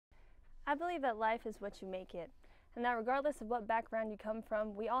I believe that life is what you make it, and that regardless of what background you come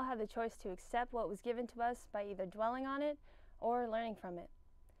from, we all have the choice to accept what was given to us by either dwelling on it or learning from it.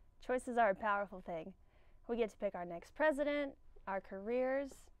 Choices are a powerful thing. We get to pick our next president, our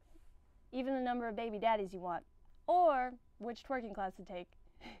careers, even the number of baby daddies you want, or which twerking class to take.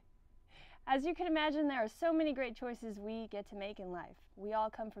 As you can imagine, there are so many great choices we get to make in life. We all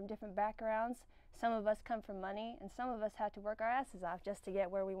come from different backgrounds. Some of us come from money, and some of us have to work our asses off just to get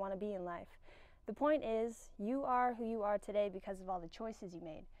where we want to be in life. The point is, you are who you are today because of all the choices you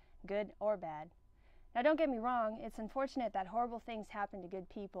made, good or bad. Now don't get me wrong, it's unfortunate that horrible things happen to good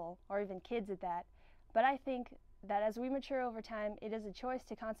people, or even kids at that, but I think that as we mature over time, it is a choice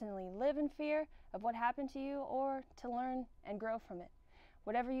to constantly live in fear of what happened to you or to learn and grow from it.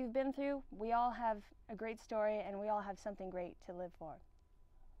 Whatever you've been through, we all have a great story and we all have something great to live for.